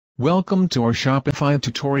Welcome to our Shopify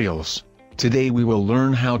tutorials. Today we will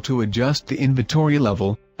learn how to adjust the inventory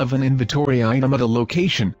level of an inventory item at a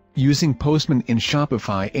location using Postman in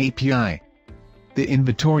Shopify API. The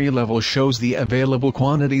inventory level shows the available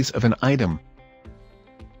quantities of an item.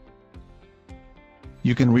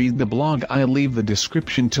 You can read the blog. I'll leave the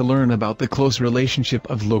description to learn about the close relationship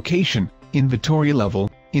of location, inventory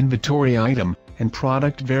level, inventory item, and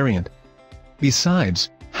product variant.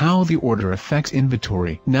 Besides, how the order affects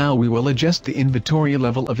inventory. Now we will adjust the inventory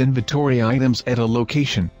level of inventory items at a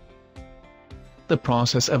location. The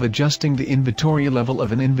process of adjusting the inventory level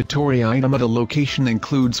of an inventory item at a location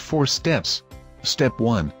includes 4 steps. Step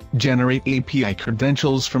 1. Generate API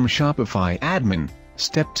credentials from Shopify admin.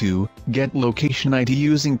 Step 2. Get location ID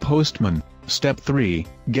using Postman. Step 3.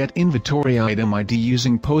 Get inventory item ID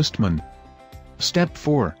using Postman. Step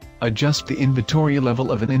 4. Adjust the inventory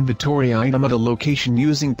level of an inventory item at a location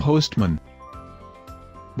using Postman.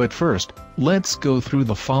 But first, let's go through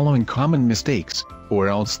the following common mistakes, or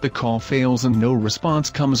else the call fails and no response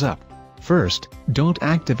comes up. First, don't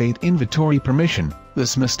activate inventory permission.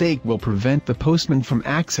 This mistake will prevent the Postman from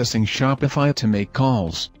accessing Shopify to make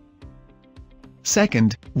calls.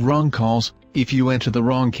 Second, wrong calls. If you enter the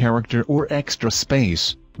wrong character or extra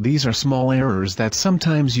space, these are small errors that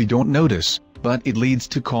sometimes you don't notice, but it leads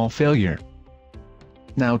to call failure.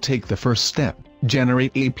 Now take the first step,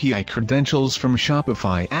 generate API credentials from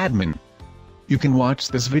Shopify admin. You can watch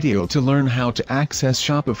this video to learn how to access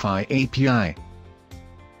Shopify API.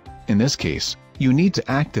 In this case, you need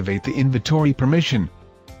to activate the inventory permission.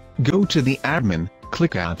 Go to the admin,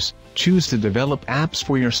 click Apps, choose to develop apps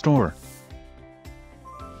for your store.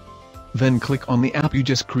 Then click on the app you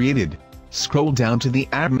just created. Scroll down to the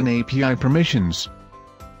admin API permissions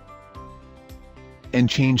and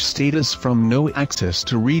change status from no access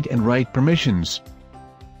to read and write permissions.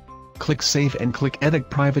 Click Save and click Edit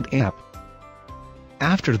Private App.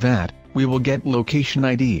 After that, we will get location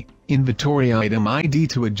ID, inventory item ID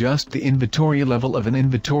to adjust the inventory level of an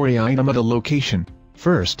inventory item at a location.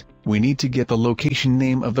 First, we need to get the location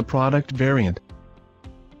name of the product variant.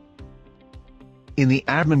 In the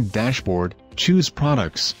admin dashboard, choose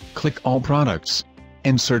Products, click All Products,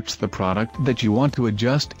 and search the product that you want to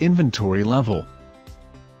adjust inventory level.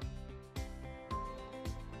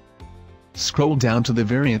 Scroll down to the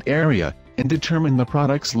variant area, and determine the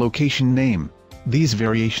product's location name. These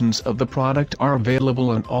variations of the product are available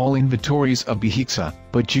on all inventories of Hexa,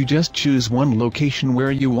 but you just choose one location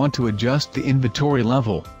where you want to adjust the inventory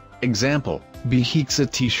level. Example, Hexa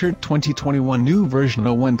T-shirt 2021 new version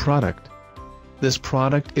 01 product. This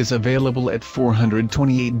product is available at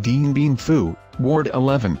 428 Dien Bien Phu, Ward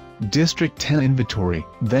 11, District 10 inventory.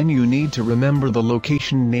 Then you need to remember the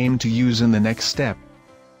location name to use in the next step.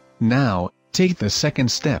 Now, take the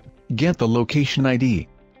second step, get the location ID.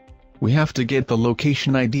 We have to get the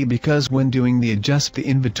location ID because when doing the adjust the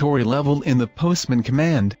inventory level in the Postman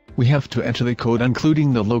command, we have to enter the code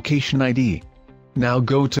including the location ID. Now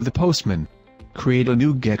go to the Postman. Create a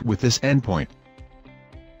new get with this endpoint.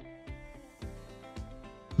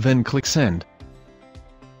 Then click Send.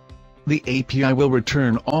 The API will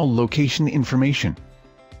return all location information.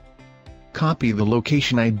 Copy the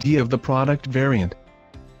location ID of the product variant.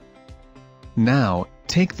 Now,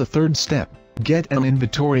 take the third step, get an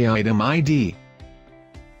inventory item ID.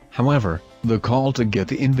 However, the call to get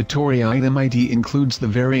the inventory item ID includes the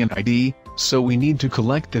variant ID, so we need to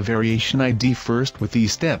collect the variation ID first with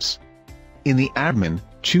these steps. In the admin,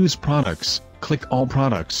 choose Products, click All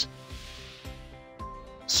Products.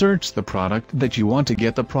 Search the product that you want to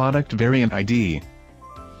get the product variant ID.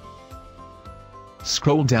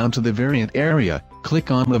 Scroll down to the variant area,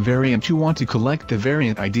 click on the variant you want to collect the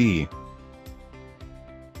variant ID.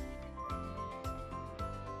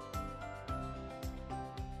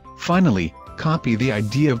 Finally, copy the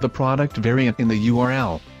ID of the product variant in the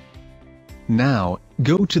URL. Now,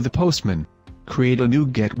 go to the Postman. Create a new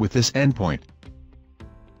get with this endpoint.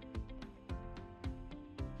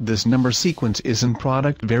 This number sequence is in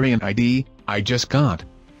product variant ID, I just got.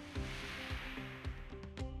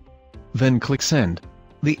 Then click Send.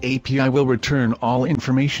 The API will return all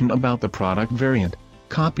information about the product variant.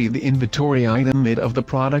 Copy the inventory item ID of the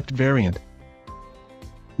product variant.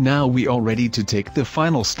 Now we are ready to take the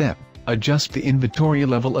final step, adjust the inventory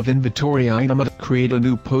level of inventory item ID. Create a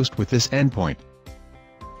new post with this endpoint.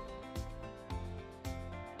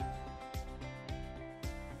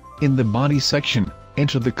 In the body section,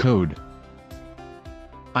 enter the code.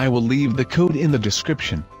 I will leave the code in the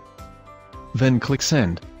description. Then click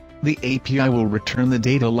Send. The API will return the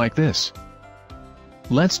data like this.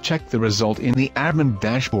 Let's check the result in the admin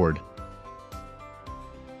dashboard.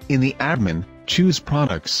 In the admin, choose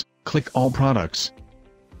Products, click All Products.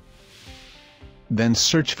 Then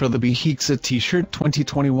search for the Hexa T-shirt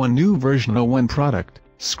 2021 new version 01 product.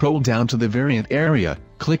 Scroll down to the variant area,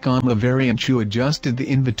 click on the variant you adjusted the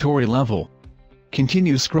inventory level.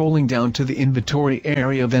 Continue scrolling down to the inventory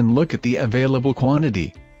area, then look at the available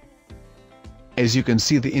quantity. As you can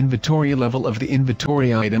see, the inventory level of the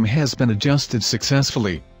inventory item has been adjusted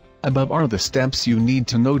successfully. Above are the steps you need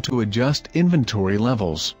to know to adjust inventory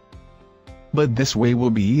levels. But this way will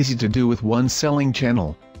be easy to do with one selling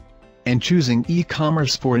channel. And choosing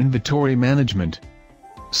e-commerce for inventory management.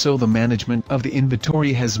 So the management of the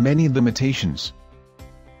inventory has many limitations.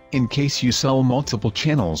 In case you sell multiple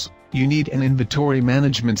channels, you need an inventory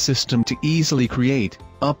management system to easily create,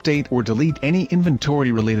 update or delete any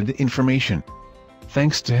inventory-related information.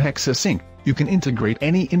 Thanks to Hexasync, you can integrate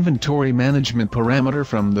any inventory management parameter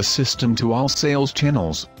from the system to all sales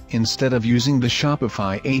channels, instead of using the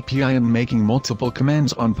Shopify API and making multiple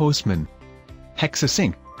commands on Postman.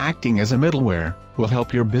 Hexasync, acting as a middleware, will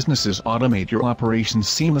help your businesses automate your operations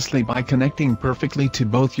seamlessly by connecting perfectly to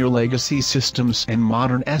both your legacy systems and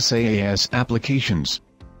modern SaaS applications.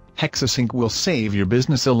 Hexasync will save your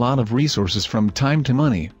business a lot of resources from time to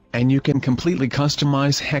money, and you can completely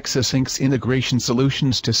customize Hexasync's integration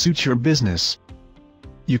solutions to suit your business.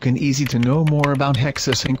 You can easy to know more about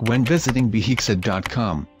Hexasync when visiting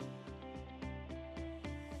Hexa.com.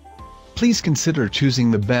 Please consider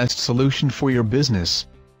choosing the best solution for your business.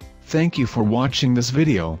 Thank you for watching this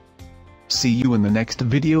video. See you in the next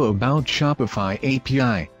video about Shopify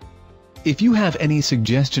API. If you have any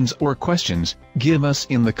suggestions or questions, give us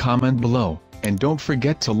in the comment below, and don't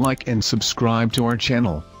forget to like and subscribe to our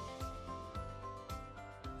channel.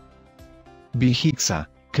 Hexa,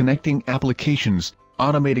 connecting applications,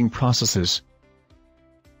 automating processes.